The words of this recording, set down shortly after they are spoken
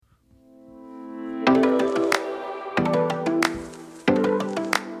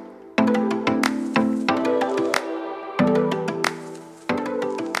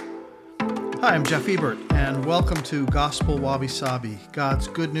Hi, I'm Jeff Ebert, and welcome to Gospel Wabi Sabi, God's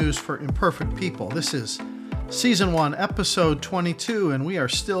good news for imperfect people. This is Season 1, Episode 22, and we are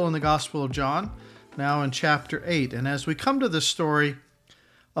still in the Gospel of John, now in Chapter 8. And as we come to this story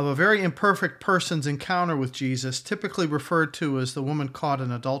of a very imperfect person's encounter with Jesus, typically referred to as the woman caught in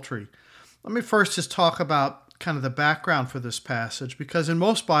adultery, let me first just talk about kind of the background for this passage, because in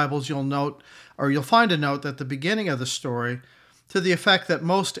most Bibles you'll find a note at the beginning of the story to the effect that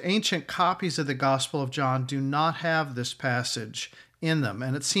most ancient copies of the Gospel of John do not have this passage in them,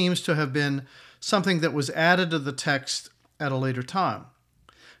 and it seems to have been something that was added to the text at a later time.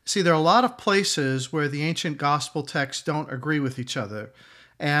 See, there are a lot of places where the ancient Gospel texts don't agree with each other,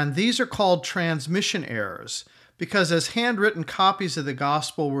 and these are called transmission errors, because as handwritten copies of the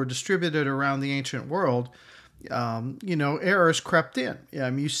Gospel were distributed around the ancient world, errors crept in.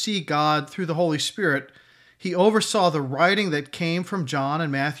 You see God, through the Holy Spirit, He oversaw the writing that came from John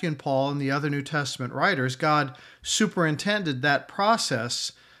and Matthew and Paul and the other New Testament writers. God superintended that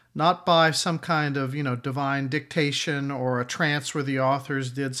process, not by some kind of, divine dictation or a trance where the authors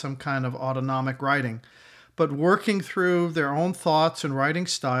did some kind of autonomic writing. But working through their own thoughts and writing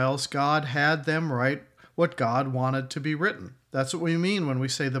styles, God had them write what God wanted to be written. That's what we mean when we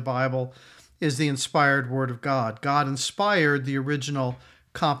say the Bible is the inspired Word of God. God inspired the original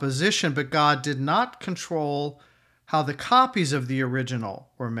composition, but God did not control how the copies of the original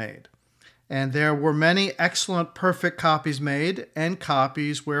were made. And there were many excellent, perfect copies made, and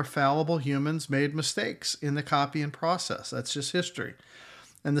copies where fallible humans made mistakes in the copying process. That's just history.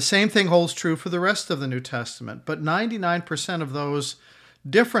 And the same thing holds true for the rest of the New Testament. But 99% of those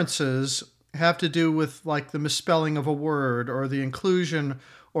differences have to do with like the misspelling of a word or the inclusion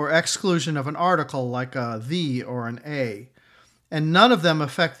or exclusion of an article like a the or an a. And none of them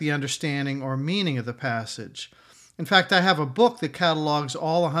affect the understanding or meaning of the passage. In fact, I have a book that catalogs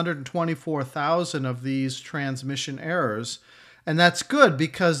all 124,000 of these transmission errors, and that's good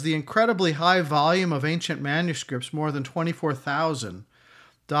because the incredibly high volume of ancient manuscripts, more than 24,000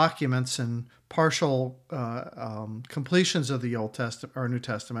 documents and partial completions of the Old Testament or New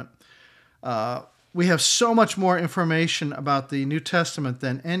Testament, we have so much more information about the New Testament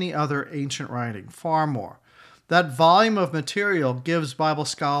than any other ancient writing, far more. That volume of material gives Bible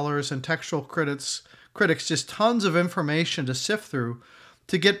scholars and textual critics just tons of information to sift through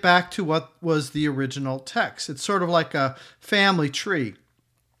to get back to what was the original text. It's sort of like a family tree.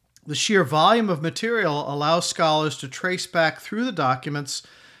 The sheer volume of material allows scholars to trace back through the documents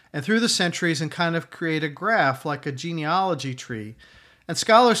and through the centuries and kind of create a graph like a genealogy tree. And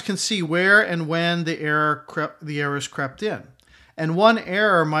scholars can see where and when the errors crept in. And one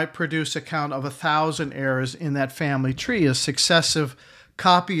error might produce a count of 1,000 errors in that family tree as successive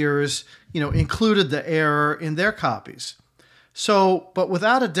copiers, included the error in their copies. But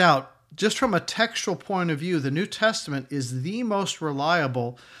without a doubt, just from a textual point of view, the New Testament is the most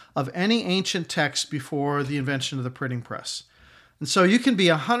reliable of any ancient text before the invention of the printing press. And so you can be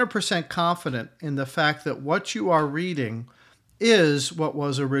 100% confident in the fact that what you are reading is what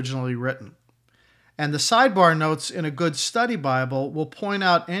was originally written. And the sidebar notes in a good study Bible will point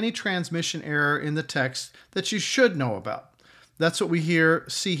out any transmission error in the text that you should know about. That's what we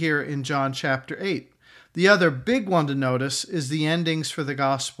see here in John chapter 8. The other big one to notice is the endings for the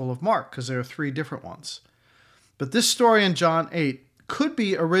Gospel of Mark, because there are 3 different ones. But this story in John 8 could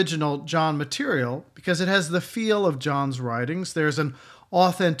be original John material because it has the feel of John's writings. There's an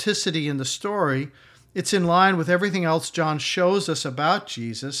authenticity in the story. It's in line with everything else John shows us about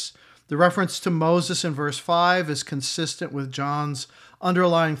Jesus. The reference to Moses in verse 5 is consistent with John's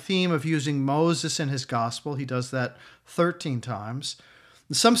underlying theme of using Moses in his gospel. He does that 13 times.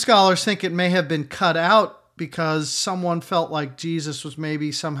 Some scholars think it may have been cut out because someone felt like Jesus was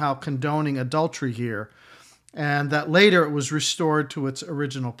maybe somehow condoning adultery here, and that later it was restored to its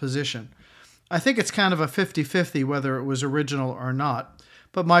original position. I think it's kind of a 50-50 whether it was original or not.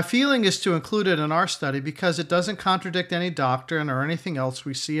 But my feeling is to include it in our study because it doesn't contradict any doctrine or anything else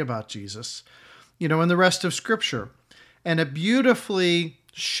we see about Jesus, in the rest of Scripture. And it beautifully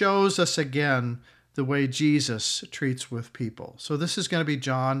shows us again the way Jesus treats with people. So this is going to be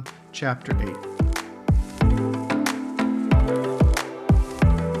John chapter 8.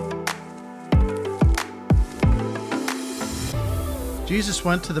 Jesus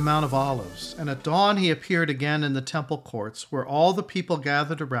went to the Mount of Olives, and at dawn he appeared again in the temple courts, where all the people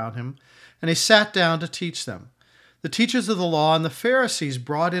gathered around him, and he sat down to teach them. The teachers of the law and the Pharisees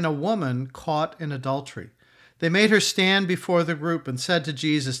brought in a woman caught in adultery. They made her stand before the group and said to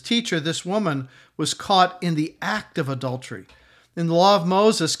Jesus, "Teacher, this woman was caught in the act of adultery. And the law of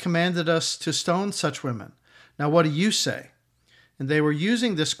Moses commanded us to stone such women. Now what do you say?" and they were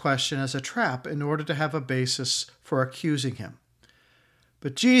using this question as a trap in order to have a basis for accusing him.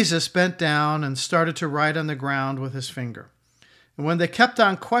 But Jesus bent down and started to write on the ground with his finger. And when they kept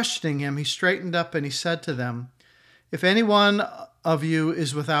on questioning him, he straightened up and he said to them, "If any one of you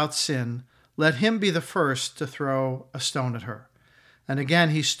is without sin, let him be the first to throw a stone at her." And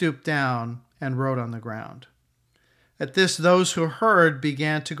again he stooped down and wrote on the ground. At this, those who heard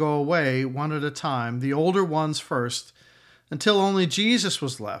began to go away one at a time, the older ones first, until only Jesus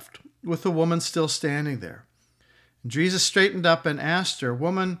was left, with the woman still standing there. And Jesus straightened up and asked her,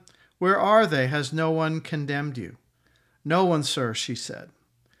 "Woman, where are they? Has no one condemned you?" "No one, sir," she said.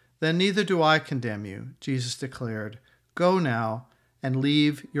 "Then neither do I condemn you," Jesus declared. "Go now and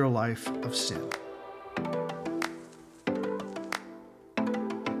leave your life of sin."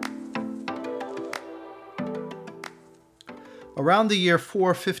 Around the year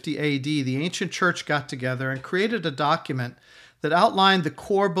 450 AD, the ancient church got together and created a document that outlined the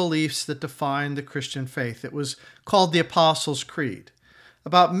core beliefs that define the Christian faith. It was called the Apostles' Creed.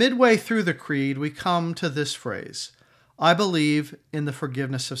 About midway through the creed, we come to this phrase: "I believe in the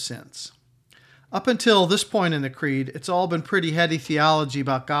forgiveness of sins." Up until this point in the creed, it's all been pretty heady theology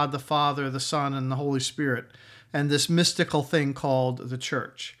about God the Father, the Son, and the Holy Spirit, and this mystical thing called the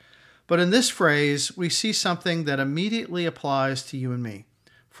church. But in this phrase, we see something that immediately applies to you and me.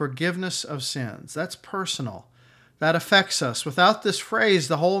 Forgiveness of sins. That's personal. That affects us. Without this phrase,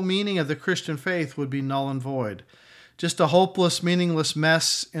 the whole meaning of the Christian faith would be null and void. Just a hopeless, meaningless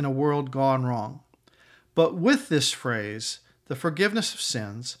mess in a world gone wrong. But with this phrase, the forgiveness of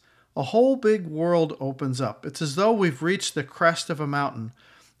sins, a whole big world opens up. It's as though we've reached the crest of a mountain,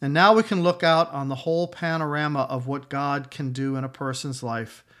 and now we can look out on the whole panorama of what God can do in a person's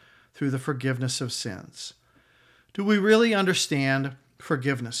life through the forgiveness of sins. Do we really understand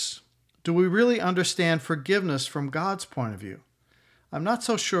forgiveness? Do we really understand forgiveness from God's point of view? I'm not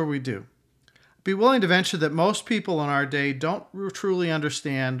so sure we do. I'd be willing to venture that most people in our day don't truly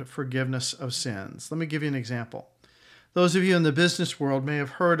understand forgiveness of sins. Let me give you an example. Those of you in the business world may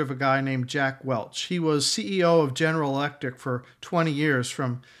have heard of a guy named Jack Welch. He was CEO of General Electric for 20 years,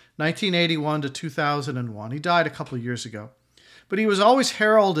 from 1981 to 2001. He died a couple of years ago. But he was always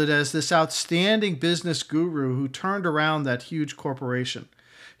heralded as this outstanding business guru who turned around that huge corporation.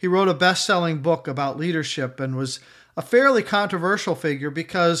 He wrote a best-selling book about leadership and was a fairly controversial figure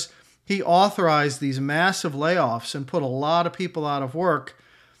because he authorized these massive layoffs and put a lot of people out of work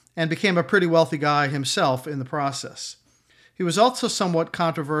and became a pretty wealthy guy himself in the process. He was also somewhat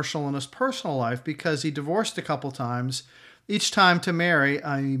controversial in his personal life because he divorced a couple times, each time to marry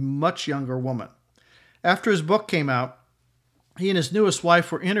a much younger woman. After his book came out, he and his newest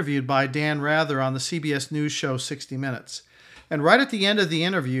wife were interviewed by Dan Rather on the CBS News show 60 Minutes. And right at the end of the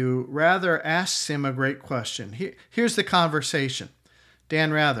interview, Rather asks him a great question. Here's the conversation.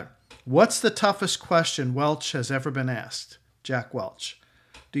 Dan Rather: "What's the toughest question Welch has ever been asked?" Jack Welch: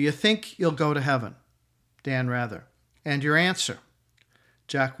 "Do you think you'll go to heaven?" Dan Rather: "And your answer?"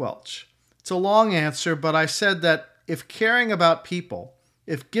 Jack Welch: "It's a long answer, but I said that if caring about people,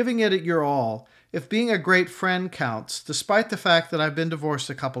 if giving it your all, if being a great friend counts, despite the fact that I've been divorced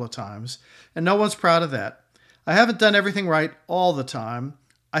a couple of times, and no one's proud of that, I haven't done everything right all the time,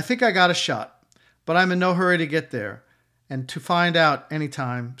 I think I got a shot, but I'm in no hurry to get there, and to find out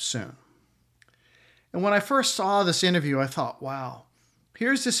anytime soon." And when I first saw this interview, I thought, wow,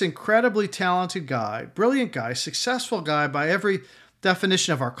 here's this incredibly talented guy, brilliant guy, successful guy by every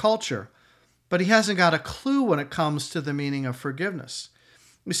definition of our culture, but he hasn't got a clue when it comes to the meaning of forgiveness.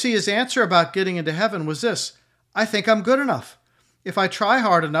 You see, his answer about getting into heaven was this: "I think I'm good enough. If I try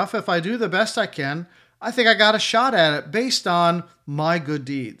hard enough, if I do the best I can, I think I got a shot at it based on my good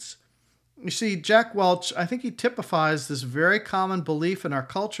deeds." You see, Jack Welch, I think he typifies this very common belief in our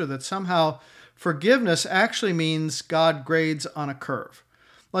culture that somehow forgiveness actually means God grades on a curve.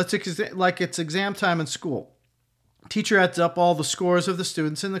 Like it's exam time in school. Teacher adds up all the scores of the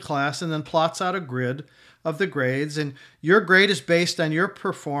students in the class and then plots out a grid of the grades, and your grade is based on your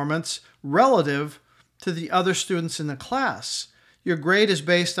performance relative to the other students in the class. Your grade is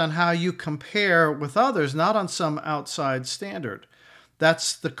based on how you compare with others, not on some outside standard.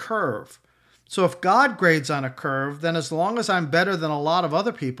 That's the curve. So if God grades on a curve, then as long as I'm better than a lot of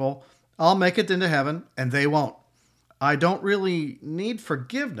other people, I'll make it into heaven and they won't. I don't really need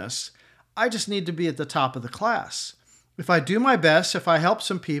forgiveness. I just need to be at the top of the class. If I do my best, if I help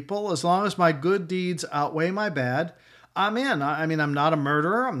some people, as long as my good deeds outweigh my bad, I'm in. I mean, I'm not a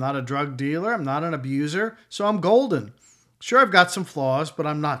murderer. I'm not a drug dealer. I'm not an abuser. So I'm golden. Sure, I've got some flaws, but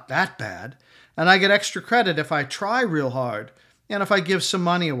I'm not that bad. And I get extra credit if I try real hard and if I give some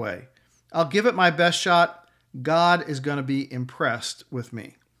money away. I'll give it my best shot, God is going to be impressed with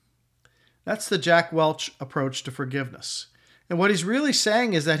me. That's the Jack Welch approach to forgiveness. And what he's really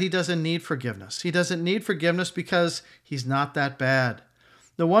saying is that he doesn't need forgiveness. He doesn't need forgiveness because he's not that bad.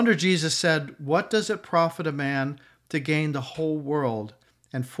 No wonder Jesus said, "What does it profit a man to gain the whole world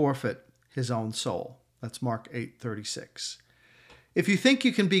and forfeit his own soul?" That's Mark 8:36. If you think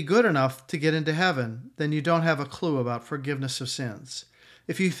you can be good enough to get into heaven, then you don't have a clue about forgiveness of sins.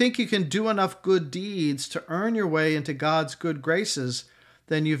 If you think you can do enough good deeds to earn your way into God's good graces,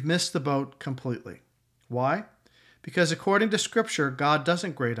 then you've missed the boat completely. Why? Because according to Scripture, God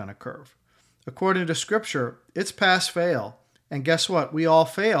doesn't grade on a curve. According to Scripture, it's pass-fail. And guess what? We all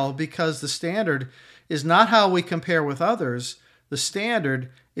fail because the standard is not how we compare with others. The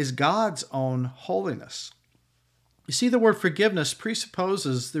standard is God's own holiness. You see, the word forgiveness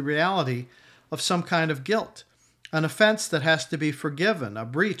presupposes the reality of some kind of guilt, an offense that has to be forgiven, a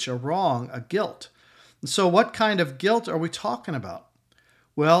breach, a wrong, a guilt. And so what kind of guilt are we talking about?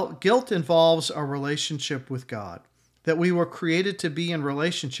 Well, guilt involves our relationship with God, that we were created to be in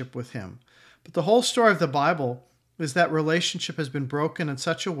relationship with Him. But the whole story of the Bible is that relationship has been broken in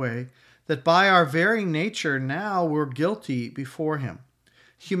such a way that by our very nature now we're guilty before Him.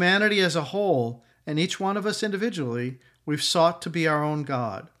 Humanity as a whole, and each one of us individually, we've sought to be our own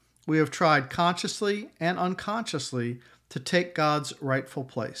God. We have tried consciously and unconsciously to take God's rightful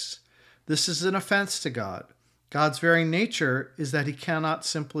place. This is an offense to God. God's very nature is that He cannot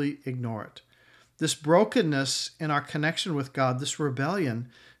simply ignore it. This brokenness in our connection with God, this rebellion,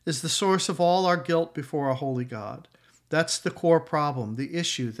 is the source of all our guilt before a holy God. That's the core problem, the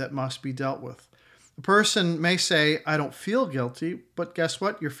issue that must be dealt with. A person may say, "I don't feel guilty," but guess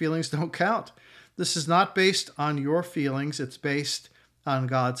what? Your feelings don't count. This is not based on your feelings. It's based on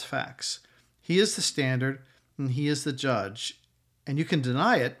God's facts. He is the standard and He is the judge. And you can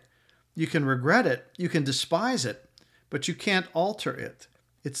deny it, you can regret it, you can despise it, but you can't alter it.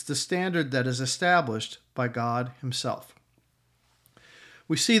 It's the standard that is established by God Himself.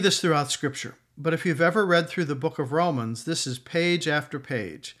 We see this throughout Scripture, but if you've ever read through the book of Romans, this is page after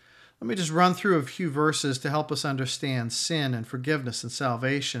page. Let me just run through a few verses to help us understand sin and forgiveness and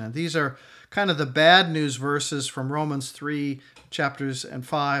salvation. And these are kind of the bad news verses from Romans 3, chapters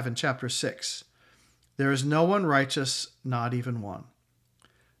 5 and chapter 6. There is no one righteous, not even one.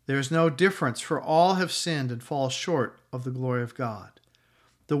 There is no difference, for all have sinned and fall short of the glory of God.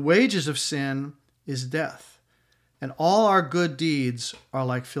 The wages of sin is death, and all our good deeds are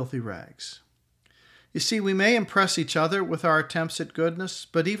like filthy rags. You see, we may impress each other with our attempts at goodness,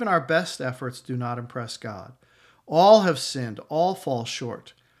 but even our best efforts do not impress God. All have sinned, all fall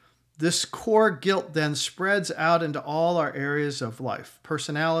short. This core guilt then spreads out into all our areas of life,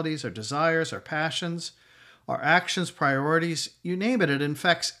 personalities, our desires, our passions, our actions, priorities, you name it, it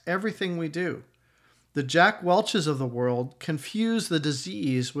infects everything we do. The Jack Welches of the world confuse the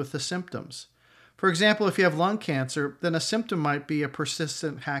disease with the symptoms. For example, if you have lung cancer, then a symptom might be a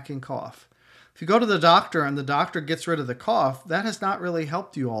persistent hacking cough. If you go to the doctor and the doctor gets rid of the cough, that has not really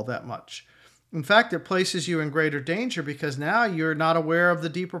helped you all that much. In fact, it places you in greater danger because now you're not aware of the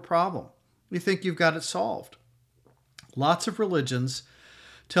deeper problem. You think you've got it solved. Lots of religions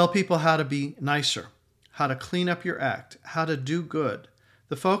tell people how to be nicer, how to clean up your act, how to do good.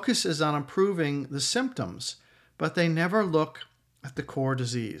 The focus is on improving the symptoms, but they never look at the core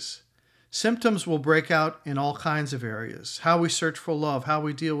disease. Symptoms will break out in all kinds of areas. How we search for love, how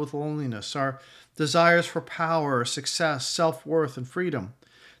we deal with loneliness, our desires for power, success, self-worth, and freedom.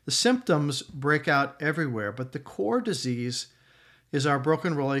 The symptoms break out everywhere, but the core disease is our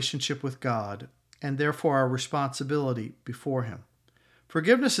broken relationship with God, and therefore our responsibility before Him.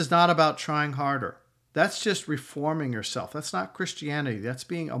 Forgiveness is not about trying harder. That's just reforming yourself. That's not Christianity. That's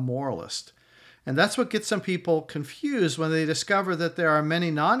being a moralist. And that's what gets some people confused when they discover that there are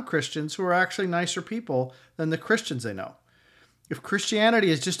many non-Christians who are actually nicer people than the Christians they know. If Christianity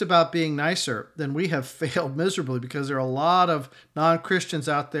is just about being nicer, then we have failed miserably because there are a lot of non-Christians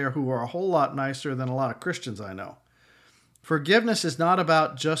out there who are a whole lot nicer than a lot of Christians I know. Forgiveness is not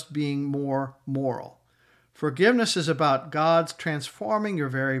about just being more moral. Forgiveness is about God's transforming your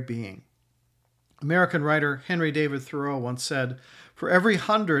very being. American writer Henry David Thoreau once said, "For every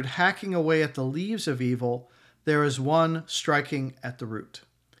 100 hacking away at the leaves of evil, there is one striking at the root."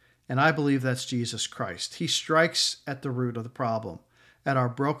 And I believe that's Jesus Christ. He strikes at the root of the problem, at our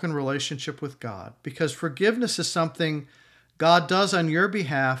broken relationship with God, because forgiveness is something God does on your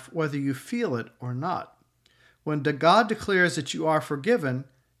behalf, whether you feel it or not. When God declares that you are forgiven,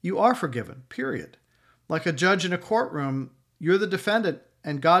 period. Like a judge in a courtroom, you're the defendant,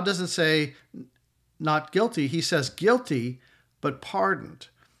 and God doesn't say, not guilty. He says guilty, but pardoned.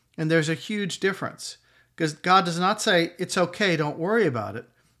 And there's a huge difference. Because God does not say, it's okay, don't worry about it.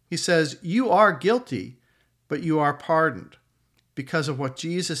 He says, you are guilty, but you are pardoned because of what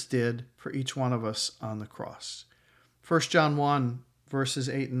Jesus did for each one of us on the cross. 1 John 1, verses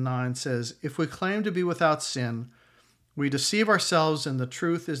 8 and 9 says, if we claim to be without sin, we deceive ourselves and the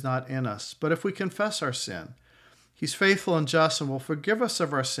truth is not in us. But if we confess our sin, he's faithful and just and will forgive us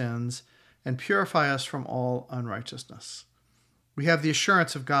of our sins and purify us from all unrighteousness. We have the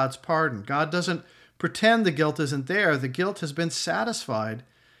assurance of God's pardon. God doesn't pretend the guilt isn't there. The guilt has been satisfied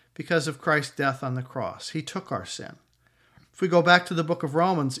because of Christ's death on the cross. He took our sin. If we go back to the book of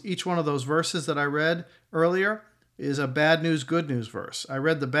Romans, each one of those verses that I read earlier is a bad news, good news verse. I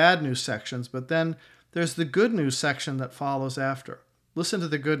read the bad news sections, but then there's the good news section that follows after. Listen to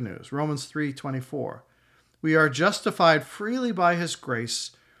the good news. Romans 3:24. We are justified freely by his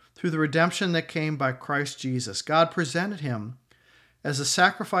grace through the redemption that came by Christ Jesus. God presented him as a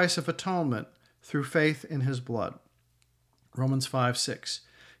sacrifice of atonement through faith in his blood. Romans 5:6.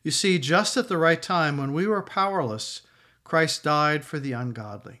 You see, just at the right time, when we were powerless, Christ died for the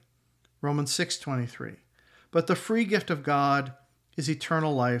ungodly. Romans 6:23. But the free gift of God is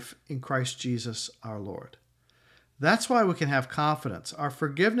eternal life in Christ Jesus our Lord. That's why we can have confidence. Our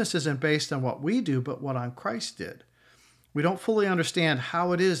forgiveness isn't based on what we do, but what on Christ did. We don't fully understand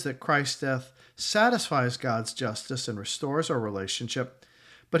how it is that Christ's death satisfies God's justice and restores our relationship,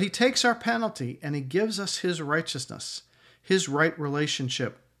 but he takes our penalty and he gives us his righteousness, his right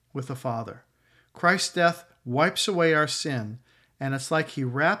relationship with the Father. Christ's death wipes away our sin, and it's like he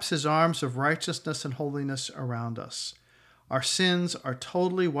wraps his arms of righteousness and holiness around us. Our sins are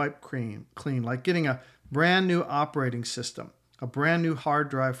totally wiped clean, like getting a brand new operating system, a brand new hard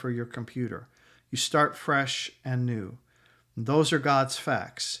drive for your computer. You start fresh and new. And those are God's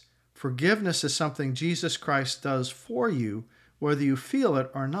facts. Forgiveness is something Jesus Christ does for you, whether you feel it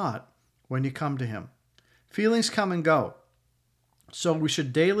or not, when you come to him. Feelings come and go. So we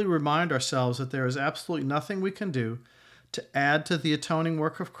should daily remind ourselves that there is absolutely nothing we can do to add to the atoning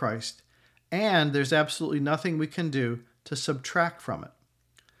work of Christ, and there's absolutely nothing we can do to subtract from it.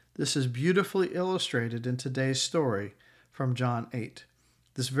 This is beautifully illustrated in today's story from John 8.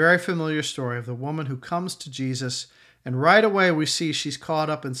 This very familiar story of the woman who comes to Jesus, and right away we see she's caught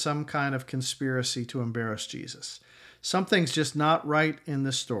up in some kind of conspiracy to embarrass Jesus. Something's just not right in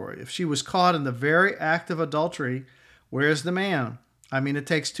this story. If she was caught in the very act of adultery, where's the man? I mean, it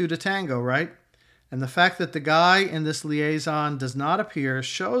takes two to tango, right? And the fact that the guy in this liaison does not appear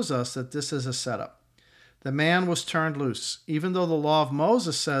shows us that this is a setup. The man was turned loose, even though the law of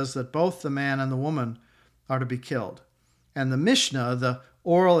Moses says that both the man and the woman are to be killed. And the Mishnah, the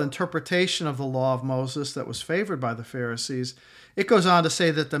oral interpretation of the law of Moses that was favored by the Pharisees, it goes on to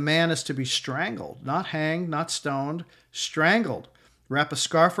say that the man is to be strangled, not hanged, not stoned, strangled. Wrap a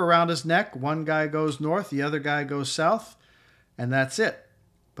scarf around his neck, one guy goes north, the other guy goes south, and that's it.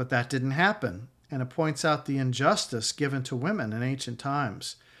 But that didn't happen, and it points out the injustice given to women in ancient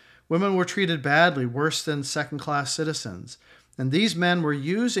times. Women were treated badly, worse than second-class citizens, and these men were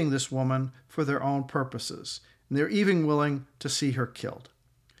using this woman for their own purposes, and they're even willing to see her killed.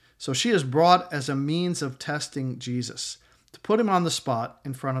 So she is brought as a means of testing Jesus, to put him on the spot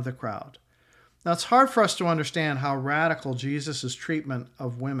in front of the crowd. Now, it's hard for us to understand how radical Jesus' treatment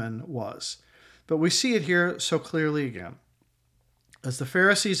of women was, but we see it here so clearly again. As the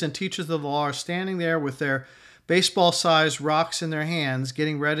Pharisees and teachers of the law are standing there with their baseball-sized rocks in their hands,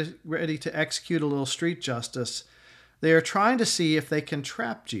 getting ready to execute a little street justice, they are trying to see if they can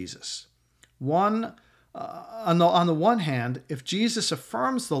trap Jesus. On the one hand, if Jesus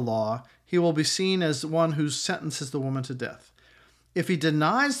affirms the law, he will be seen as one who sentences the woman to death. If he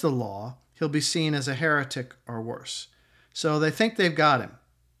denies the law, he'll be seen as a heretic or worse. So they think they've got him.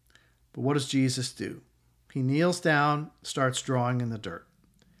 But what does Jesus do? He kneels down, starts drawing in the dirt.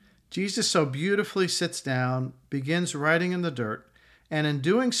 Jesus so beautifully sits down, begins writing in the dirt, and in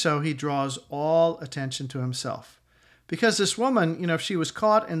doing so, he draws all attention to himself. Because this woman, if she was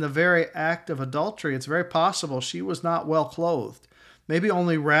caught in the very act of adultery, it's very possible she was not well clothed, maybe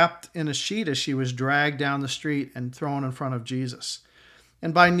only wrapped in a sheet as she was dragged down the street and thrown in front of Jesus.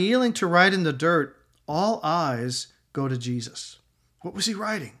 And by kneeling to write in the dirt, all eyes go to Jesus. What was he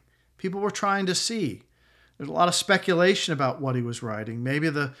writing? People were trying to see. There's a lot of speculation about what he was writing. Maybe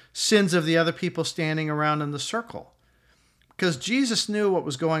the sins of the other people standing around in the circle. Because Jesus knew what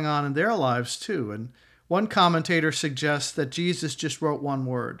was going on in their lives too. And one commentator suggests that Jesus just wrote one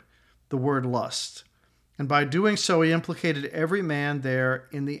word, the word lust. And by doing so, he implicated every man there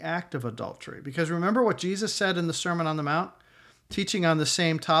in the act of adultery. Because remember what Jesus said in the Sermon on the Mount, teaching on the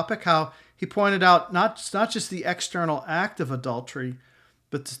same topic, how he pointed out not just the external act of adultery,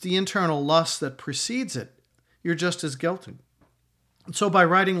 but it's the internal lust that precedes it. You're just as guilty. And so by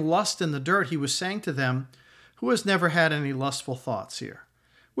writing lust in the dirt, he was saying to them, who has never had any lustful thoughts here?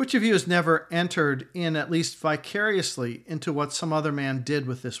 Which of you has never entered in, at least vicariously, into what some other man did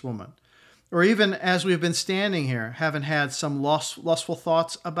with this woman? Or even as we've been standing here, haven't had some lustful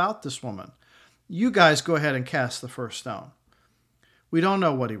thoughts about this woman? You guys go ahead and cast the first stone. We don't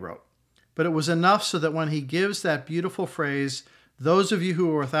know what he wrote, but it was enough so that when he gives that beautiful phrase, those of you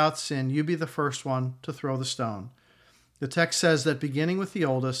who are without sin, you be the first one to throw the stone. The text says that beginning with the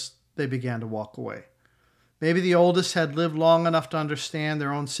oldest, they began to walk away. Maybe the oldest had lived long enough to understand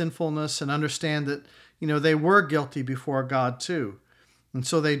their own sinfulness and understand that, they were guilty before God too. And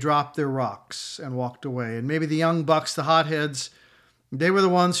so they dropped their rocks and walked away. And maybe the young bucks, the hotheads, they were the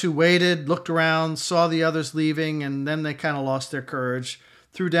ones who waited, looked around, saw the others leaving, and then they kind of lost their courage,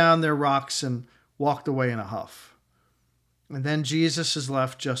 threw down their rocks and walked away in a huff. And then Jesus is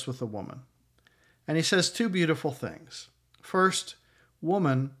left just with a woman. And he says two beautiful things. First,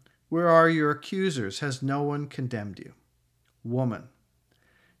 woman, where are your accusers? Has no one condemned you? Woman.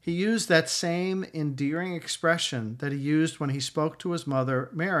 He used that same endearing expression that he used when he spoke to his mother,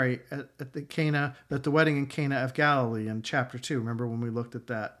 Mary, at the wedding in Cana of Galilee in chapter 2. Remember when we looked at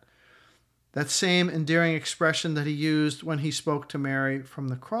that? That same endearing expression that he used when he spoke to Mary from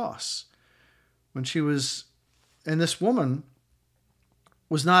the cross. And this woman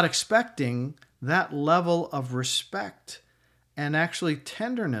was not expecting that level of respect and actually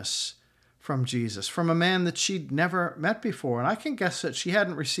tenderness from Jesus, from a man that she'd never met before. And I can guess that she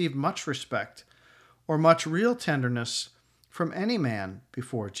hadn't received much respect or much real tenderness from any man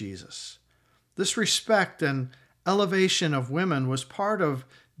before Jesus. This respect and elevation of women was part of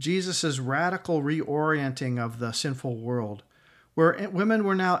Jesus' radical reorienting of the sinful world, where women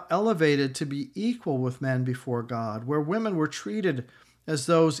were now elevated to be equal with men before God, where women were treated as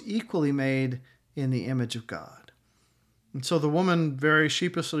those equally made in the image of God. And so the woman very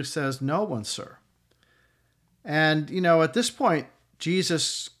sheepishly says, no one, sir. And, at this point,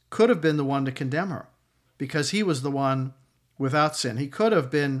 Jesus could have been the one to condemn her because he was the one without sin. He could have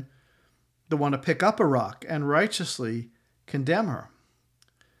been the one to pick up a rock and righteously condemn her.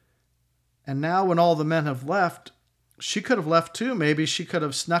 And now when all the men have left, she could have left too. Maybe she could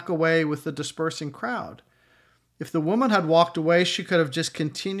have snuck away with the dispersing crowd. If the woman had walked away, she could have just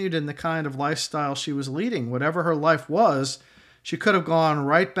continued in the kind of lifestyle she was leading. Whatever her life was, she could have gone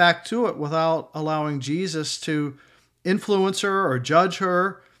right back to it without allowing Jesus to influence her or judge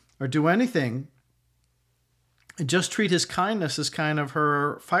her or do anything. And just treat his kindness as kind of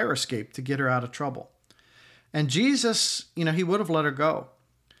her fire escape to get her out of trouble. And Jesus, he would have let her go.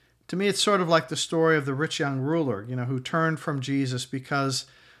 To me, it's sort of like the story of the rich young ruler, who turned from Jesus because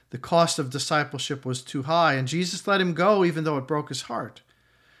the cost of discipleship was too high, and Jesus let him go even though it broke his heart.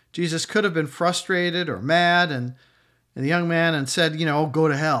 Jesus could have been frustrated or mad, and the young man and said, go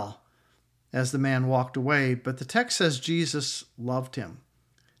to hell, as the man walked away. But the text says Jesus loved him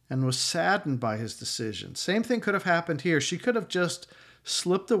and was saddened by his decision. Same thing could have happened here. She could have just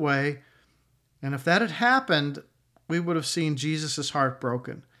slipped away, and if that had happened, we would have seen Jesus' heart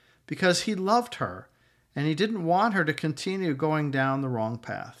broken because he loved her. And he didn't want her to continue going down the wrong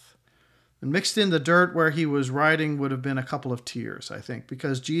path. And mixed in the dirt where he was writing would have been a couple of tears, I think,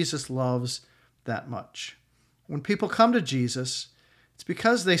 because Jesus loves that much. When people come to Jesus, it's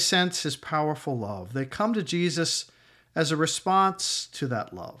because they sense his powerful love. They come to Jesus as a response to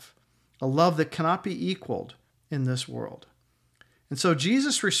that love, a love that cannot be equaled in this world. And so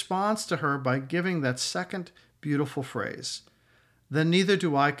Jesus responds to her by giving that second beautiful phrase, "Then neither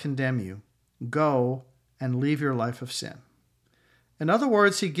do I condemn you. Go and leave your life of sin." In other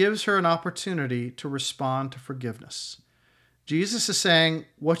words, he gives her an opportunity to respond to forgiveness. Jesus is saying,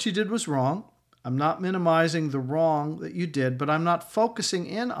 what you did was wrong. I'm not minimizing the wrong that you did, but I'm not focusing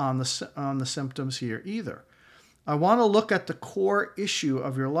in on the symptoms here either. I want to look at the core issue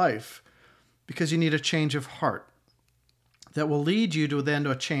of your life because you need a change of heart that will lead you to then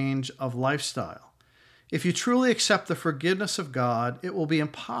to a change of lifestyle. If you truly accept the forgiveness of God, it will be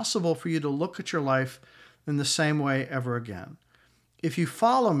impossible for you to look at your life in the same way ever again. If you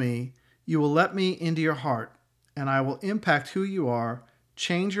follow me, you will let me into your heart, and I will impact who you are,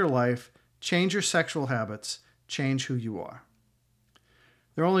 change your life, change your sexual habits, change who you are.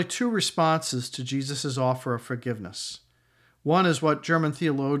 There are only two responses to Jesus' offer of forgiveness. One is what German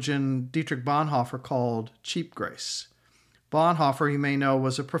theologian Dietrich Bonhoeffer called cheap grace. Bonhoeffer, you may know,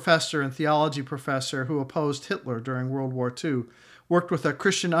 was a professor and theology professor who opposed Hitler during World War II, worked with a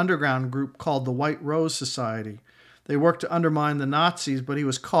Christian underground group called the White Rose Society. They worked to undermine the Nazis, but he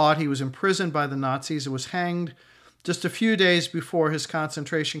was caught. He was imprisoned by the Nazis and was hanged just a few days before his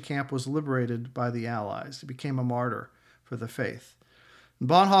concentration camp was liberated by the Allies. He became a martyr for the faith.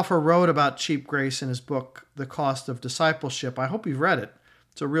 Bonhoeffer wrote about cheap grace in his book, The Cost of Discipleship. I hope you've read it.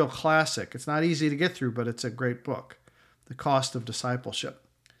 It's a real classic. It's not easy to get through, but it's a great book, The Cost of Discipleship.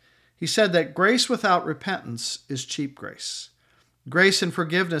 He said that grace without repentance is cheap grace. Grace and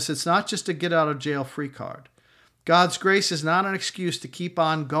forgiveness, it's not just a get-out-of-jail-free card. God's grace is not an excuse to keep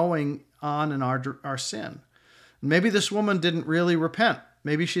on going on in our sin. Maybe this woman didn't really repent.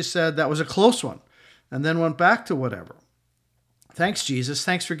 Maybe she said that was a close one and then went back to whatever. Thanks, Jesus.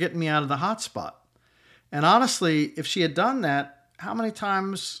 Thanks for getting me out of the hot spot. And honestly, if she had done that, how many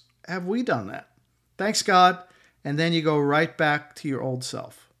times have we done that? Thanks, God. And then you go right back to your old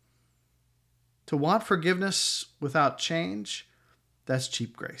self. To want forgiveness without change, that's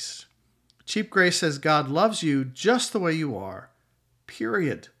cheap grace. Cheap grace says God loves you just the way you are,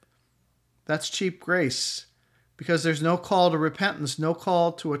 period. That's cheap grace because there's no call to repentance, no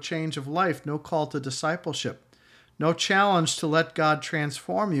call to a change of life, no call to discipleship, no challenge to let God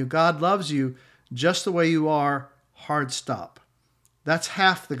transform you. God loves you just the way you are, hard stop. That's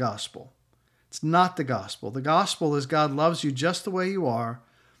half the gospel. It's not the gospel. The gospel is God loves you just the way you are,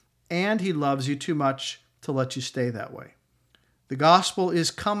 and he loves you too much to let you stay that way. The gospel is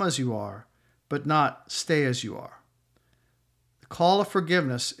come as you are, but not stay as you are. The call of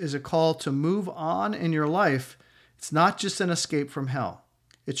forgiveness is a call to move on in your life. It's not just an escape from hell.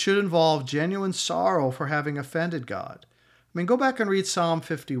 It should involve genuine sorrow for having offended God. Go back and read Psalm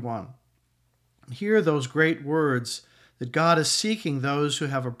 51. Hear those great words that God is seeking those who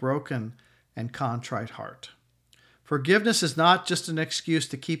have a broken and contrite heart. Forgiveness is not just an excuse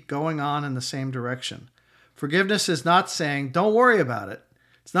to keep going on in the same direction. Forgiveness is not saying, don't worry about it.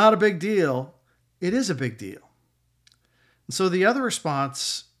 It's not a big deal. It is a big deal. And so the other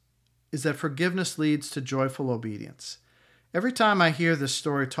response is that forgiveness leads to joyful obedience. Every time I hear this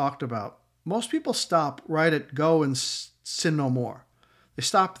story talked about, most people stop right at go and sin no more. They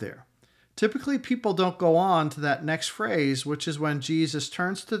stop there. Typically, people don't go on to that next phrase, which is when Jesus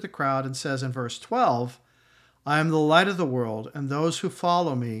turns to the crowd and says in verse 12, I am the light of the world, and those who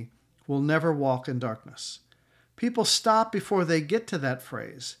follow me will never walk in darkness. People stop before they get to that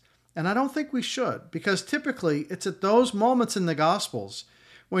phrase. And I don't think we should, because typically it's at those moments in the Gospels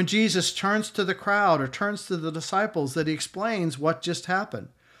when Jesus turns to the crowd or turns to the disciples that he explains what just happened.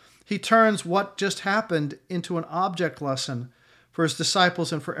 He turns what just happened into an object lesson for his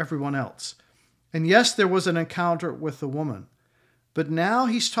disciples and for everyone else. And yes, there was an encounter with the woman, but now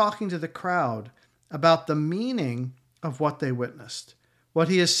he's talking to the crowd about the meaning of what they witnessed. What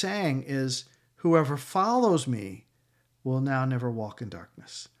he is saying is, whoever follows me will now never walk in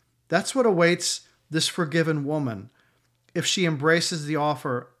darkness. That's what awaits this forgiven woman if she embraces the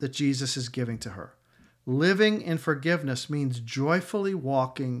offer that Jesus is giving to her. Living in forgiveness means joyfully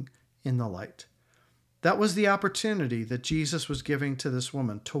walking in the light. That was the opportunity that Jesus was giving to this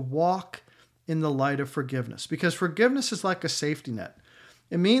woman, to walk in the light of forgiveness, because forgiveness is like a safety net.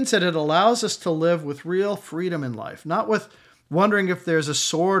 It means that it allows us to live with real freedom in life, not with wondering if there's a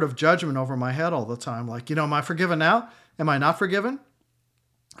sword of judgment over my head all the time. Like, am I forgiven now? Am I not forgiven?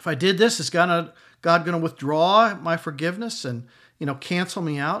 If I did this, is God going to withdraw my forgiveness and, cancel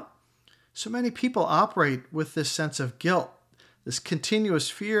me out? So many people operate with this sense of guilt, this continuous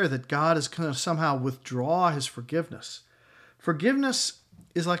fear that God is going to somehow withdraw his forgiveness. Forgiveness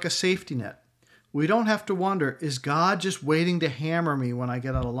is like a safety net. We don't have to wonder, is God just waiting to hammer me when I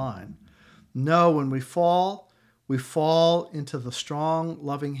get out of line? No, when we fall into the strong,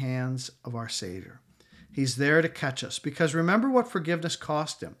 loving hands of our Savior. He's there to catch us, because remember what forgiveness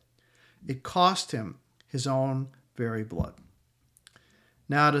cost him. It cost him his own very blood.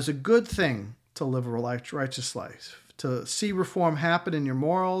 Now, it is a good thing to live a righteous life, to see reform happen in your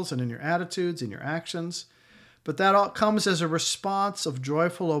morals and in your attitudes, in your actions. But that all comes as a response of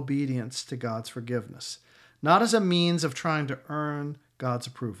joyful obedience to God's forgiveness, not as a means of trying to earn God's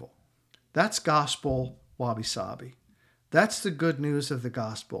approval. That's gospel wabi-sabi. That's the good news of the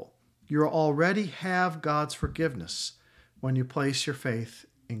gospel. You already have God's forgiveness when you place your faith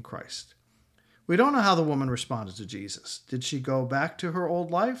in Christ. We don't know how the woman responded to Jesus. Did she go back to her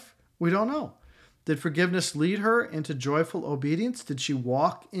old life? We don't know. Did forgiveness lead her into joyful obedience? Did she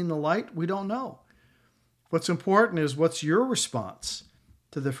walk in the light? We don't know. What's important is, what's your response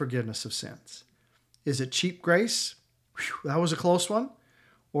to the forgiveness of sins? Is it cheap grace? Whew, that was a close one.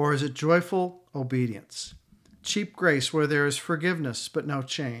 Or is it joyful obedience? Cheap grace where there is forgiveness but no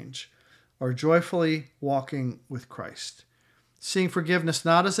change. Or joyfully walking with Christ. Seeing forgiveness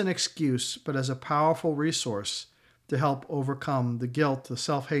not as an excuse, but as a powerful resource to help overcome the guilt, the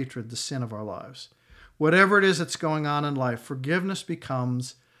self-hatred, the sin of our lives. Whatever it is that's going on in life, forgiveness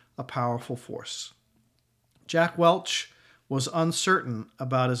becomes a powerful force. Jack Welch was uncertain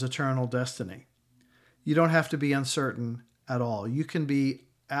about his eternal destiny. You don't have to be uncertain at all. You can be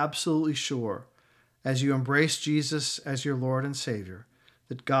absolutely sure, as you embrace Jesus as your Lord and Savior,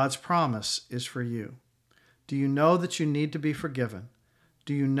 that God's promise is for you. Do you know that you need to be forgiven?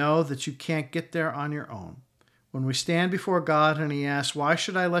 Do you know that you can't get there on your own? When we stand before God and He asks, "Why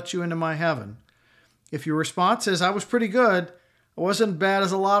should I let you into my heaven?" If your response is, "I was pretty good. I wasn't bad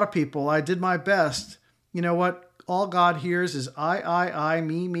as a lot of people. I did my best." You know what? All God hears is I,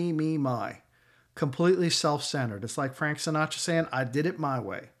 me, my. Completely self-centered. It's like Frank Sinatra saying, "I did it my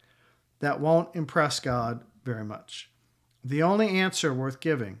way." That won't impress God very much. The only answer worth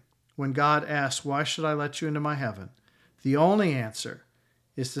giving when God asks, "Why should I let you into my heaven?" The only answer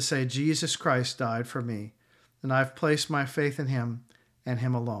is to say, "Jesus Christ died for me, and I've placed my faith in Him and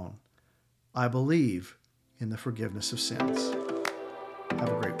Him alone. I believe in the forgiveness of sins." Have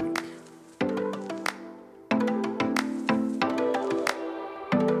a great week.